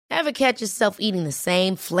Ever catch yourself eating the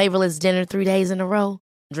same flavorless dinner 3 days in a row?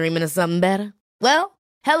 Dreaming of something better? Well,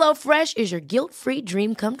 HelloFresh is your guilt-free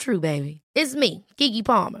dream come true, baby. It's me, Keke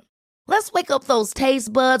Palmer. Let's wake up those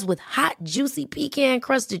taste buds with hot, juicy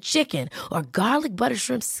pecan-crusted chicken or garlic butter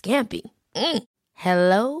shrimp scampi.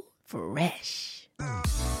 Hello Fresh.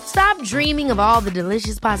 Stop dreaming of all the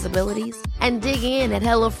delicious possibilities and dig in at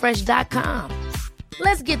HelloFresh.com.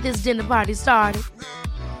 Let's get this dinner party started.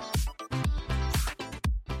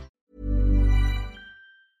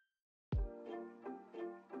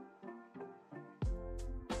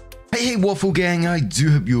 Hey Waffle Gang, I do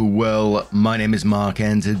hope you're well. My name is Mark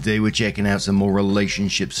and today we're checking out some more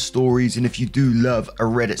relationship stories, and if you do love a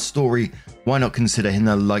Reddit story, why not consider hitting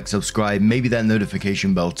that like, subscribe, maybe that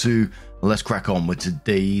notification bell too. Let's crack on with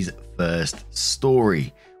today's first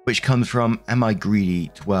story, which comes from Am I Greedy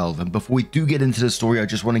 12. And before we do get into the story, I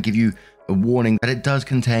just want to give you a warning that it does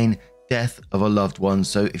contain death of a loved one,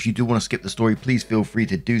 so if you do want to skip the story, please feel free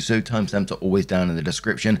to do so. Timestamps are always down in the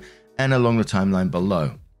description and along the timeline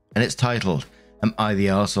below. And it's titled, Am I the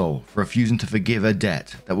Arsehole for refusing to forgive a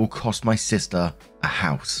debt that will cost my sister a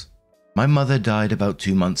house? My mother died about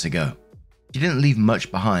 2 months ago. She didn't leave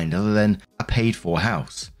much behind other than a paid-for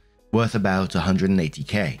house, worth about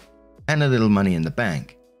 180k, and a little money in the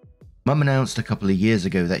bank. Mum announced a couple of years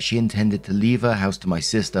ago that she intended to leave her house to my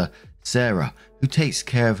sister, Sarah, who takes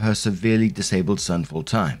care of her severely disabled son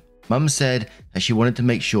full-time. Mum said that she wanted to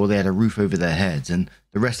make sure they had a roof over their heads and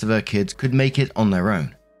the rest of her kids could make it on their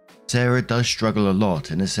own. Sarah does struggle a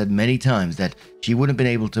lot and has said many times that she wouldn't have been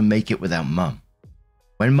able to make it without Mum.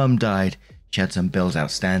 When Mum died, she had some bills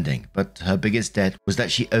outstanding, but her biggest debt was that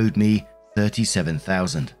she owed me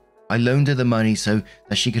 $37,000. I loaned her the money so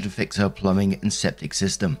that she could fix her plumbing and septic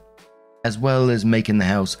system, as well as making the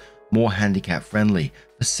house more handicap friendly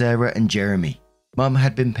for Sarah and Jeremy. Mum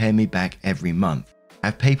had been paying me back every month. I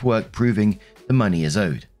have paperwork proving the money is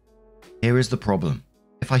owed. Here is the problem.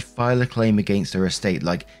 If I file a claim against her estate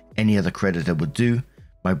like any other creditor would do,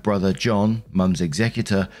 my brother John, Mum's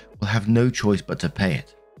executor, will have no choice but to pay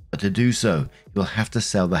it. But to do so, he will have to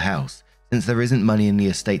sell the house, since there isn't money in the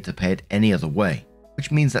estate to pay it any other way,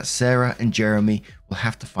 which means that Sarah and Jeremy will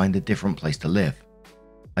have to find a different place to live.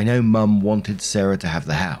 I know Mum wanted Sarah to have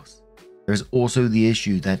the house. There is also the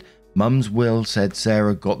issue that Mum's will said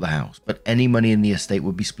Sarah got the house, but any money in the estate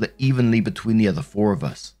would be split evenly between the other four of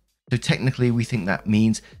us. So technically we think that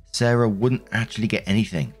means Sarah wouldn't actually get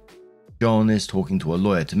anything. John is talking to a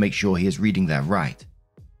lawyer to make sure he is reading that right.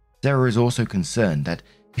 Sarah is also concerned that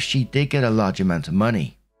if she did get a large amount of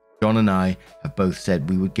money, John and I have both said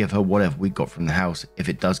we would give her whatever we got from the house if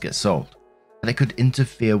it does get sold, that it could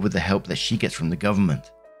interfere with the help that she gets from the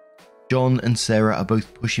government. John and Sarah are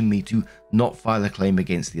both pushing me to not file a claim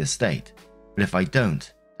against the estate, but if I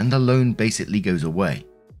don't, then the loan basically goes away.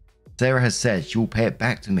 Sarah has said she will pay it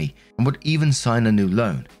back to me and would even sign a new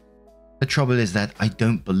loan. The trouble is that I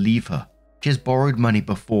don't believe her. She has borrowed money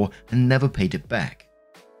before and never paid it back.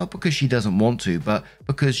 Not because she doesn't want to, but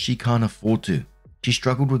because she can't afford to. She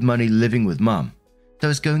struggled with money living with Mum, so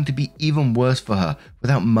it's going to be even worse for her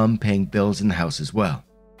without Mum paying bills in the house as well.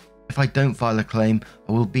 If I don't file a claim,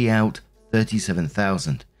 I will be out $37,000,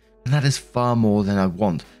 and that is far more than I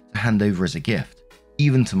want to hand over as a gift,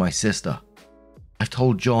 even to my sister. I've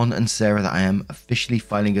told John and Sarah that I am officially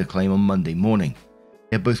filing a claim on Monday morning.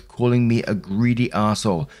 They're both calling me a greedy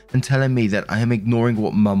arsehole and telling me that I am ignoring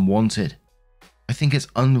what Mum wanted. I think it's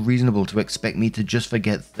unreasonable to expect me to just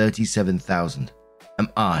forget $37,000. Am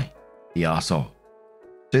I the arsehole?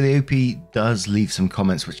 So the OP does leave some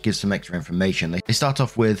comments which gives some extra information. They start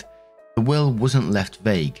off with, the will wasn't left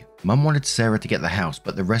vague. Mum wanted Sarah to get the house,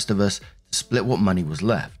 but the rest of us to split what money was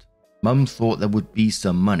left. Mum thought there would be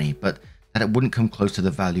some money, but that it wouldn't come close to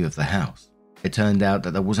the value of the house. It turned out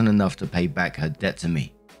that there wasn't enough to pay back her debt to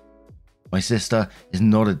me. My sister is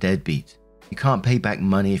not a deadbeat. You can't pay back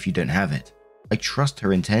money if you don't have it. I trust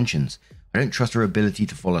her intentions. I don't trust her ability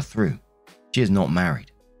to follow through. She is not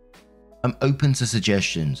married. I'm open to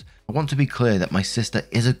suggestions. I want to be clear that my sister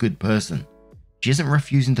is a good person. She isn't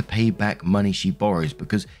refusing to pay back money she borrows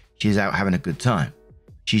because she is out having a good time.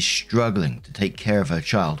 She's struggling to take care of her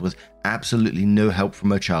child with absolutely no help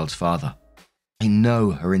from her child's father. I know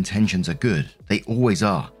her intentions are good, they always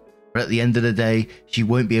are, but at the end of the day, she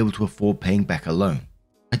won't be able to afford paying back a loan.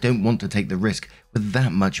 I don't want to take the risk with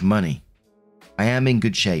that much money. I am in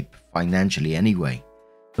good shape, financially anyway.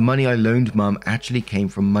 The money I loaned Mum actually came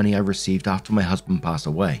from money I received after my husband passed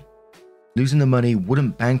away. Losing the money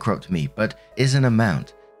wouldn't bankrupt me, but is an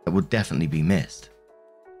amount that would definitely be missed.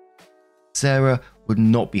 Sarah would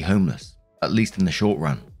not be homeless, at least in the short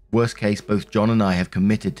run. Worst case, both John and I have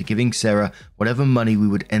committed to giving Sarah whatever money we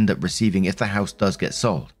would end up receiving if the house does get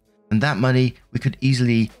sold. And that money we could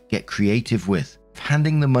easily get creative with. If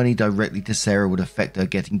handing the money directly to Sarah would affect her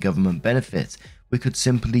getting government benefits, we could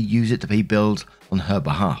simply use it to pay bills on her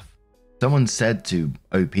behalf. Someone said to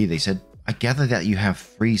OP, they said, I gather that you have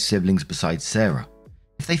 3 siblings besides Sarah.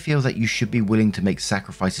 If they feel that you should be willing to make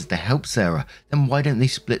sacrifices to help Sarah, then why don't they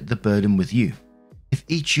split the burden with you? If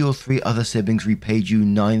each of your 3 other siblings repaid you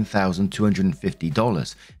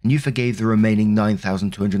 $9,250 and you forgave the remaining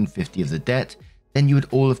 $9,250 of the debt, then you would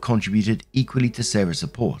all have contributed equally to Sarah's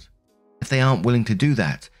support. If they aren't willing to do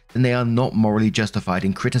that, then they are not morally justified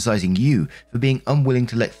in criticizing you for being unwilling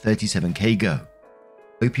to let $37K go.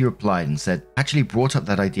 OP replied and said, actually brought up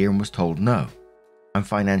that idea and was told no. I'm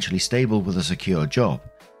financially stable with a secure job.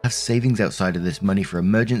 I have savings outside of this money for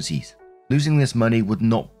emergencies. Losing this money would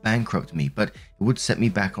not bankrupt me, but it would set me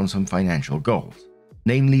back on some financial goals,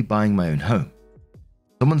 namely buying my own home.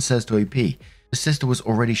 Someone says to OP, the sister was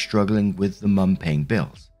already struggling with the mum paying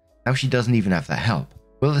bills. Now she doesn't even have that help.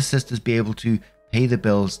 Will the sisters be able to pay the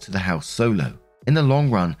bills to the house solo? In the long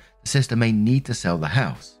run, the sister may need to sell the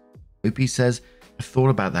house. OP says, I've thought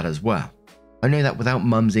about that as well. I know that without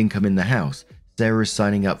mum's income in the house, Sarah is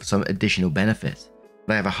signing up for some additional benefits,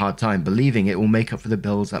 but I have a hard time believing it will make up for the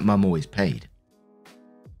bills that mum always paid.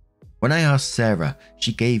 When I asked Sarah,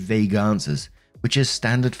 she gave vague answers, which is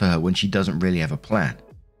standard for her when she doesn't really have a plan.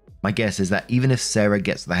 My guess is that even if Sarah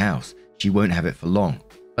gets the house, she won't have it for long,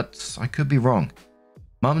 but I could be wrong.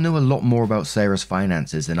 Mum knew a lot more about Sarah's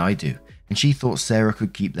finances than I do, and she thought Sarah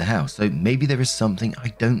could keep the house, so maybe there is something I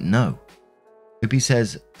don't know. OP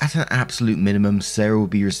says, at an absolute minimum, Sarah will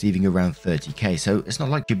be receiving around $30K, so it's not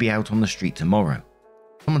like she'll be out on the street tomorrow.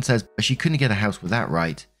 Someone says, but she couldn't get a house with that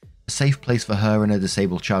right. A safe place for her and a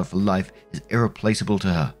disabled child for life is irreplaceable to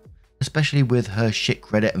her, especially with her shit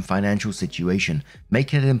credit and financial situation,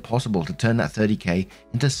 making it impossible to turn that $30K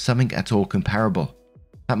into something at all comparable.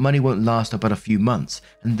 That money won't last but a few months,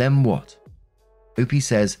 and then what? OP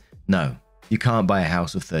says, no, you can't buy a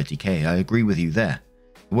house of $30K, I agree with you there.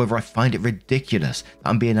 However, I find it ridiculous that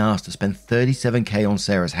I'm being asked to spend $37K on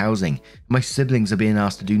Sarah's housing, and my siblings are being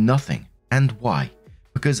asked to do nothing. And why?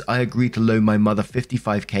 Because I agreed to loan my mother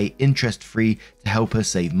 $55K interest-free to help her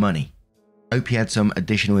save money. OP had some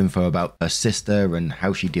additional info about her sister and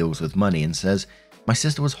how she deals with money and says, my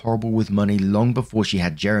sister was horrible with money long before she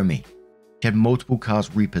had Jeremy. She had multiple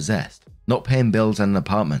cars repossessed, not paying bills and an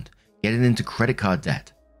apartment, getting into credit card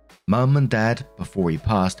debt. Mum and Dad, before he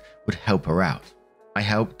passed, would help her out. I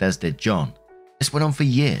helped, as did John. This went on for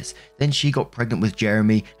years. Then she got pregnant with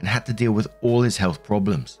Jeremy and had to deal with all his health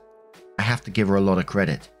problems. I have to give her a lot of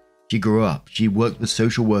credit. She grew up, she worked with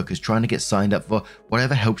social workers trying to get signed up for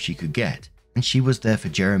whatever help she could get, and she was there for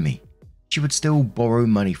Jeremy. She would still borrow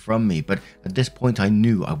money from me, but at this point I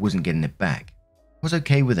knew I wasn't getting it back. I was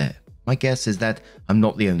okay with it. My guess is that I'm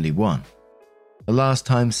not the only one. The last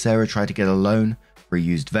time Sarah tried to get a loan for a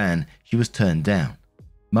used van, she was turned down.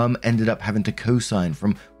 Mum ended up having to co-sign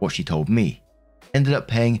from what she told me. Ended up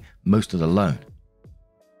paying most of the loan.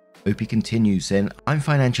 OP continues saying, I'm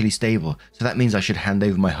financially stable, so that means I should hand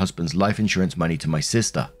over my husband's life insurance money to my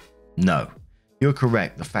sister. No. You're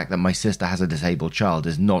correct, the fact that my sister has a disabled child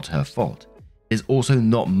is not her fault. It is also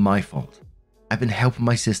not my fault. I've been helping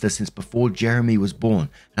my sister since before Jeremy was born,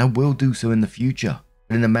 and I will do so in the future,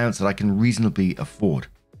 but in amounts that I can reasonably afford.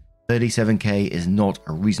 $37K is not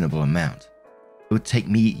a reasonable amount. It would take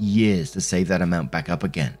me years to save that amount back up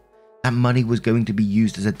again. That money was going to be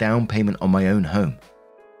used as a down payment on my own home.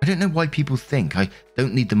 I don't know why people think I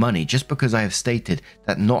don't need the money just because I have stated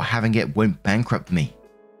that not having it won't bankrupt me.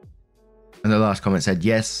 And the last comment said,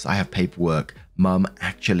 yes, I have paperwork. Mum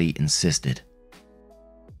actually insisted.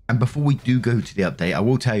 And before we do go to the update, I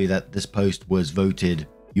will tell you that this post was voted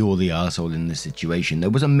you're the arsehole in this situation. There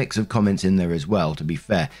was a mix of comments in there as well, to be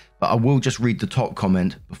fair, but I will just read the top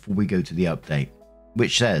comment before we go to the update,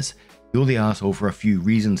 which says, you're the arsehole for a few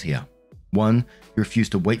reasons here. 1, you refuse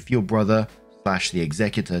to wait for your brother / the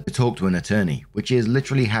executor to talk to an attorney, which is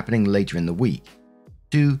literally happening later in the week.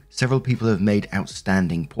 2, several people have made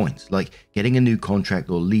outstanding points, like getting a new contract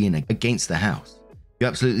or lien against the house. You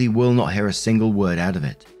absolutely will not hear a single word out of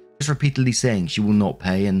it, just repeatedly saying she will not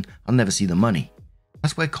pay and I'll never see the money.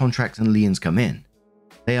 That's where contracts and liens come in.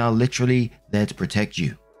 They are literally there to protect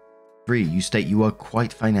you. 3, you state you are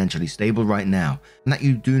quite financially stable right now and that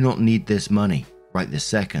you do not need this money right this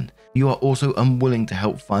second. You are also unwilling to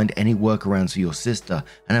help find any workarounds for your sister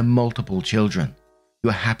and her multiple children. You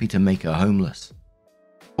are happy to make her homeless.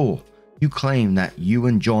 4, you claim that you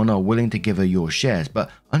and John are willing to give her your shares but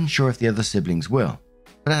unsure if the other siblings will.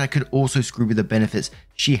 but that could also screw with the benefits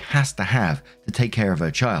she has to have to take care of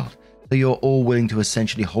her child. So you're all willing to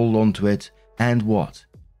essentially hold on to it and what?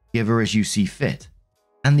 Give her as you see fit.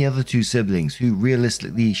 And the other two siblings, who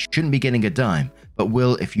realistically shouldn't be getting a dime, but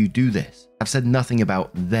will if you do this, have said nothing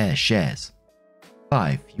about their shares.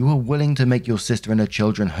 5. You are willing to make your sister and her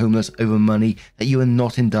children homeless over money that you are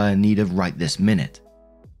not in dire need of right this minute.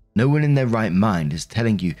 No one in their right mind is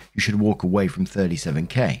telling you you should walk away from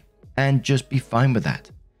 37k and just be fine with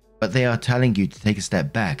that. But they are telling you to take a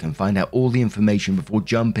step back and find out all the information before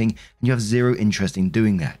jumping, and you have zero interest in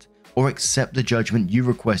doing that, or accept the judgment you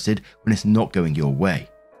requested when it's not going your way.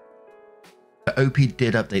 The OP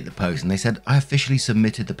did update the post and they said, I officially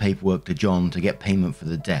submitted the paperwork to John to get payment for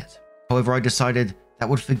the debt. However, I decided that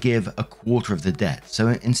would forgive a quarter of the debt, so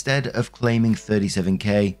instead of claiming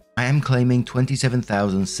 37k, I am claiming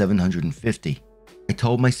 27,750. I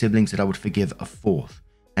told my siblings that I would forgive a fourth,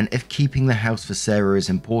 and if keeping the house for Sarah is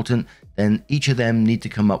important, then each of them need to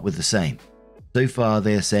come up with the same. So far,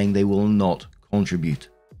 they are saying they will not contribute.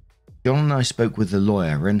 John and I spoke with the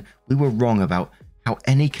lawyer, and we were wrong about how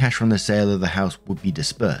any cash from the sale of the house would be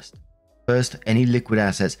dispersed. First, any liquid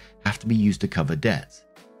assets have to be used to cover debts.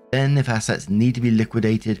 Then, if assets need to be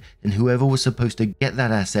liquidated, then whoever was supposed to get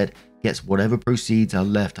that asset gets whatever proceeds are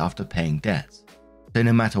left after paying debts. So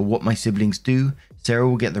no matter what my siblings do, Sarah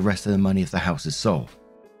will get the rest of the money if the house is sold.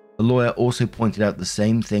 The lawyer also pointed out the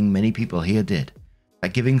same thing many people here did,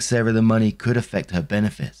 that giving Sarah the money could affect her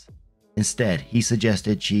benefits. Instead, he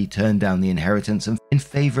suggested she turn down the inheritance in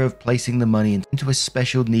favor of placing the money into a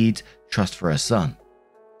special needs trust for her son.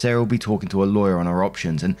 Sarah will be talking to a lawyer on her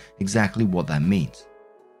options and exactly what that means.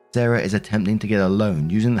 Sarah is attempting to get a loan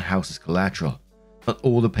using the house as collateral. Not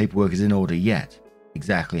all the paperwork is in order yet,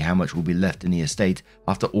 exactly how much will be left in the estate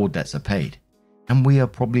after all debts are paid, and we are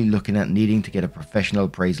probably looking at needing to get a professional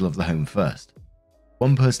appraisal of the home first.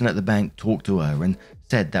 One person at the bank talked to her and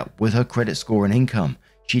said that with her credit score and income,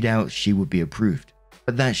 she doubts she would be approved,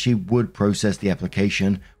 but that she would process the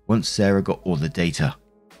application once Sarah got all the data.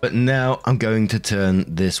 But now I'm going to turn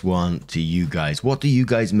this one to you guys. What do you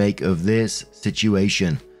guys make of this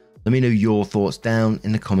situation? Let me know your thoughts down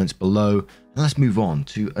in the comments below, and let's move on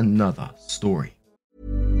to another story.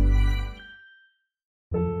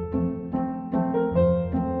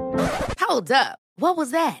 Hold up. What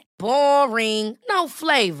was that? Boring. No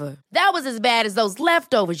flavor. That was as bad as those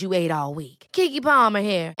leftovers you ate all week. Keke Palmer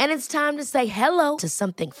here, and it's time to say hello to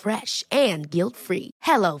something fresh and guilt-free.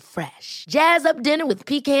 Hello Fresh. Jazz up dinner with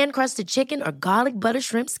pecan-crusted chicken or garlic butter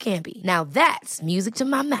shrimp scampi. Now that's music to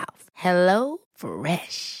my mouth. Hello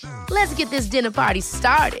Fresh. Let's get this dinner party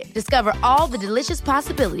started. Discover all the delicious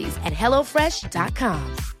possibilities at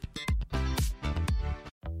hellofresh.com.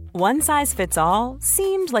 One size fits all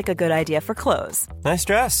seemed like a good idea for clothes. Nice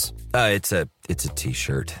dress. It's a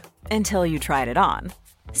t-shirt. Until you tried it on.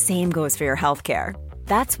 Same goes for your healthcare.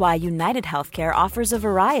 That's why United Healthcare offers a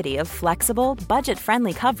variety of flexible,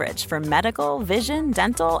 budget-friendly coverage for medical, vision,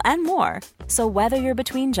 dental, and more. So whether you're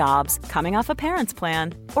between jobs, coming off a parent's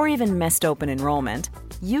plan, or even missed open enrollment,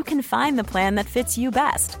 you can find the plan that fits you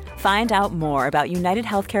best. Find out more about United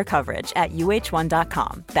Healthcare coverage at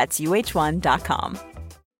uh1.com. That's uh1.com.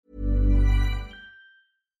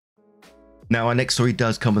 Now, our next story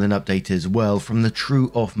does come with an update as well from the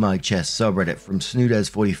True Off My Chest subreddit from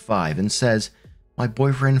Snoodez45 and says, my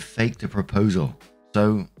boyfriend faked a proposal,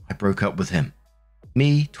 so I broke up with him.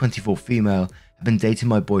 Me, 24 female, have been dating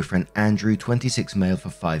my boyfriend Andrew, 26 male, for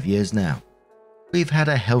 5 years now. We've had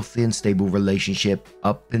a healthy and stable relationship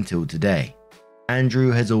up until today.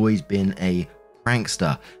 Andrew has always been a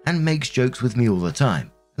prankster and makes jokes with me all the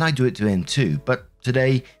time, and I do it to him too, but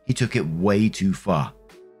today he took it way too far.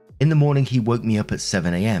 In the morning, he woke me up at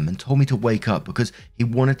 7 a.m. and told me to wake up because he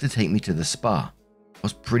wanted to take me to the spa. I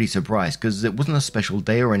was pretty surprised because it wasn't a special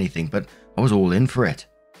day or anything, but I was all in for it.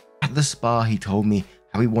 At the spa, he told me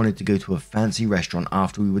how he wanted to go to a fancy restaurant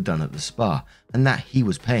after we were done at the spa and that he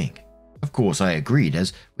was paying. Of course, I agreed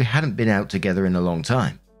as we hadn't been out together in a long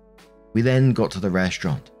time. We then got to the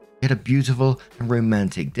restaurant. We had a beautiful and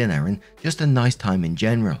romantic dinner and just a nice time in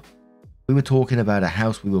general. We were talking about a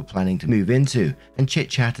house we were planning to move into and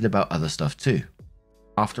chit-chatted about other stuff too.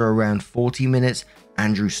 After around 40 minutes,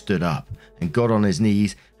 Andrew stood up and got on his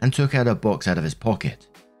knees and took out a box out of his pocket.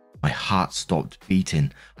 My heart stopped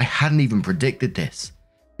beating. I hadn't even predicted this.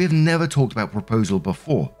 We have never talked about proposal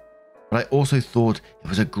before, but I also thought it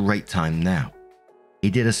was a great time now. He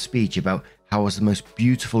did a speech about how I was the most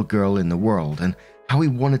beautiful girl in the world and how he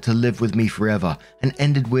wanted to live with me forever and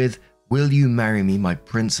ended with, "Will you marry me, my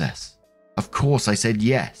princess?" Of course I said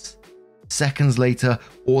yes. Seconds later,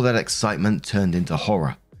 all that excitement turned into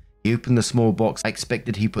horror. He opened the small box. I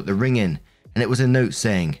expected he put the ring in, and it was a note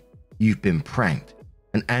saying, "You've been pranked."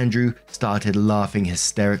 And Andrew started laughing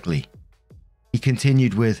hysterically. He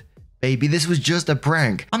continued with, "Baby, this was just a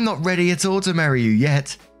prank. I'm not ready at all to marry you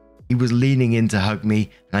yet." He was leaning in to hug me,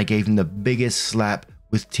 and I gave him the biggest slap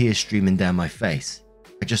with tears streaming down my face.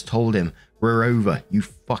 I just told him, "We're over, you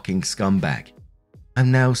fucking scumbag."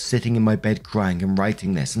 I'm now sitting in my bed crying and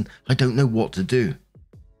writing this, and I don't know what to do.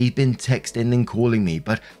 He's been texting and calling me,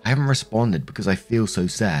 but I haven't responded because I feel so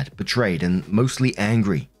sad, betrayed, and mostly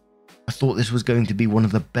angry. I thought this was going to be one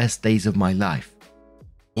of the best days of my life.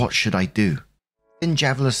 What should I do? Finn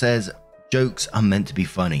Javeler says, "Jokes are meant to be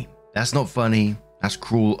funny. That's not funny. That's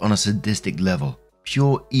cruel on a sadistic level.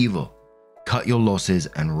 Pure evil. Cut your losses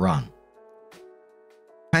and run."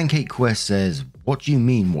 Pancake Quest says, "What do you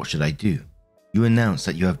mean, what should I do? You announced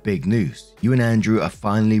that you have big news. You and Andrew are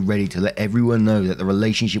finally ready to let everyone know that the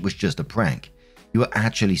relationship was just a prank. You are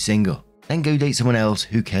actually single. Then go date someone else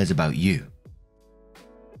who cares about you."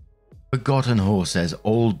 Forgotten Horse says,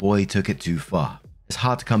 "Old boy took it too far. It's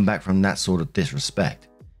hard to come back from that sort of disrespect.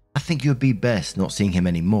 I think you would be best not seeing him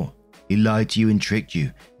anymore. He lied to you and tricked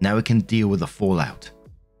you. Now we can deal with the fallout."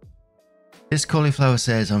 This Cauliflower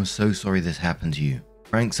says, "I'm so sorry this happened to you.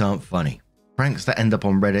 Pranks aren't funny. Pranks that end up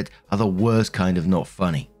on Reddit are the worst kind of not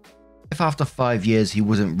funny. If after 5 years he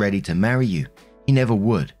wasn't ready to marry you, he never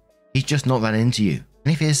would. He's just not that into you.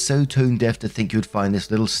 And if he is so tone deaf to think you would find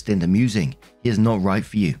this little stint amusing, he is not right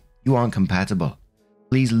for you. You aren't compatible.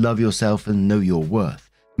 Please love yourself and know your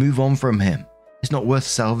worth. Move on from him. It's not worth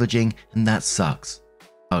salvaging, and that sucks.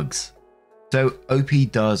 Hugs." So OP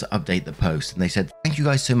does update the post, and they said, "Thank you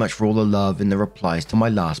guys so much for all the love in the replies to my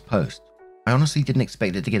last post. I honestly didn't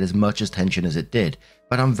expect it to get as much attention as it did,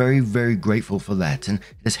 but I'm very, very grateful for that, and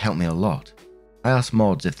it has helped me a lot. I asked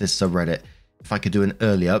mods if this subreddit if I could do an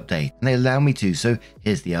early update, and they allowed me to, so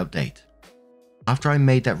here's the update. After I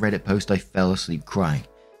made that Reddit post, I fell asleep crying,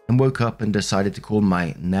 and woke up and decided to call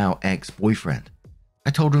my now ex-boyfriend. I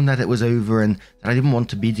told him that it was over and that I didn't want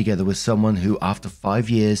to be together with someone who, after 5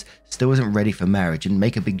 years, still wasn't ready for marriage and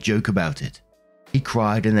make a big joke about it. He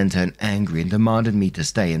cried and then turned angry and demanded me to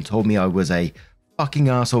stay and told me I was a fucking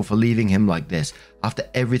asshole for leaving him like this after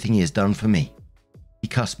everything he has done for me. He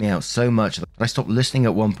cussed me out so much that I stopped listening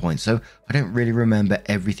at one point, so I don't really remember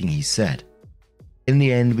everything he said. In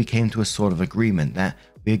the end, we came to a sort of agreement that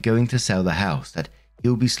we are going to sell the house, that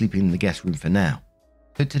he'll be sleeping in the guest room for now.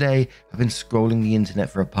 So today, I've been scrolling the internet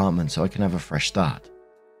for apartments so I can have a fresh start.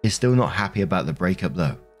 He's still not happy about the breakup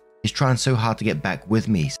though. He's trying so hard to get back with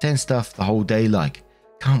me, saying stuff the whole day like,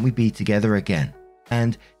 "Can't we be together again?"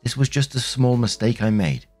 And this was just a small mistake I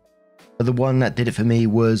made. But the one that did it for me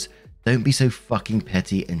was, "Don't be so fucking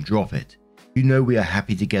petty and drop it. You know we are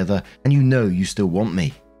happy together and you know you still want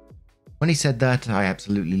me." When he said that, I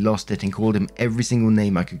absolutely lost it and called him every single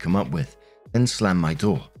name I could come up with, then slammed my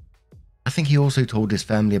door. I think he also told his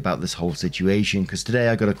family about this whole situation because today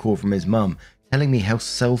I got a call from his mum telling me how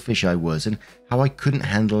selfish I was and how I couldn't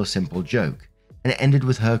handle a simple joke, and it ended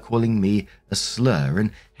with her calling me a slur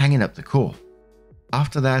and hanging up the call.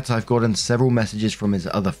 After that, I've gotten several messages from his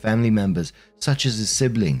other family members, such as his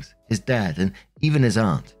siblings, his dad, and even his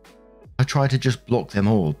aunt. I try to just block them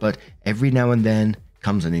all, but every now and then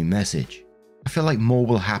comes a new message. I feel like more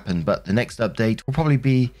will happen, but the next update will probably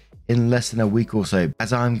be in less than a week or so,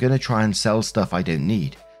 as I'm going to try and sell stuff I don't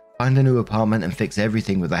need, find a new apartment and fix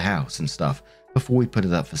everything with the house and stuff before we put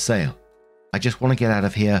it up for sale. I just want to get out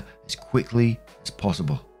of here as quickly as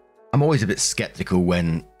possible. I'm always a bit skeptical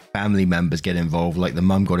when family members get involved, like the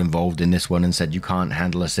mum got involved in this one and said you can't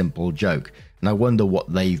handle a simple joke, and I wonder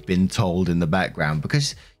what they've been told in the background,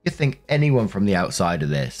 because you think anyone from the outside of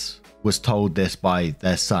this was told this by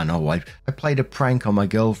their son. "Oh, I played a prank on my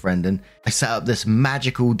girlfriend and I set up this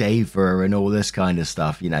magical day for her and all this kind of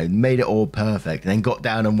stuff, you know, made it all perfect, and then got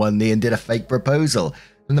down on one knee and did a fake proposal."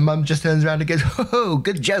 And the mum just turns around and goes, "Oh,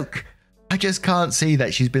 good joke." I just can't see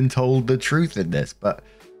that she's been told the truth in this, but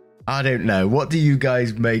I don't know. What do you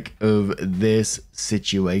guys make of this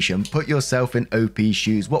situation? Put yourself in OP's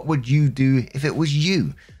shoes. What would you do if it was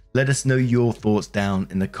you? Let us know your thoughts down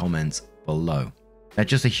in the comments below. Now,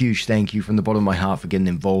 just a huge thank you from the bottom of my heart for getting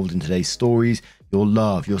involved in today's stories. Your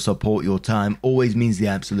love, your support, your time always means the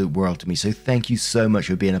absolute world to me. So thank you so much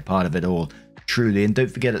for being a part of it all, truly. And don't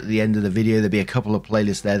forget, at the end of the video, there'll be a couple of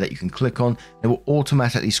playlists there that you can click on. It will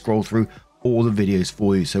automatically scroll through all the videos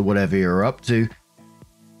for you. So whatever you're up to,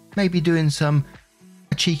 maybe doing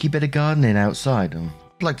a cheeky bit of gardening outside.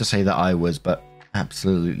 I'd like to say that I was, but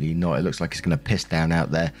absolutely not. It looks like it's going to piss down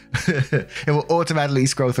out there. It will automatically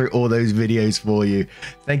scroll through all those videos for you.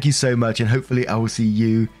 Thank you so much, and hopefully I will see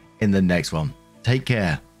you in the next one. Take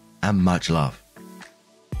care. and much love.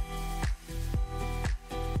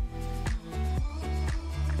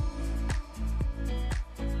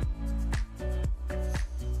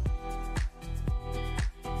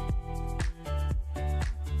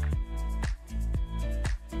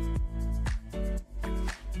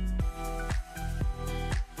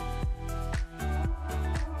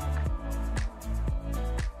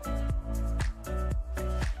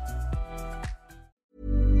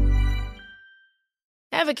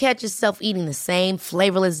 Ever catch yourself eating the same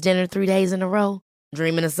flavorless dinner 3 days in a row?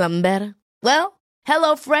 Dreaming of something better? Well,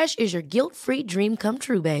 HelloFresh is your guilt-free dream come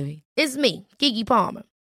true, baby. It's me, Keke Palmer.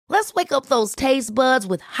 Let's wake up those taste buds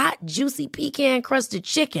with hot, juicy pecan-crusted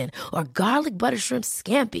chicken or garlic butter shrimp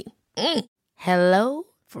scampi. Hello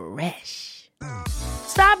Fresh.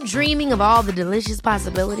 Stop dreaming of all the delicious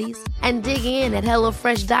possibilities and dig in at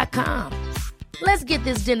HelloFresh.com. Let's get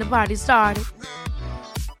this dinner party started.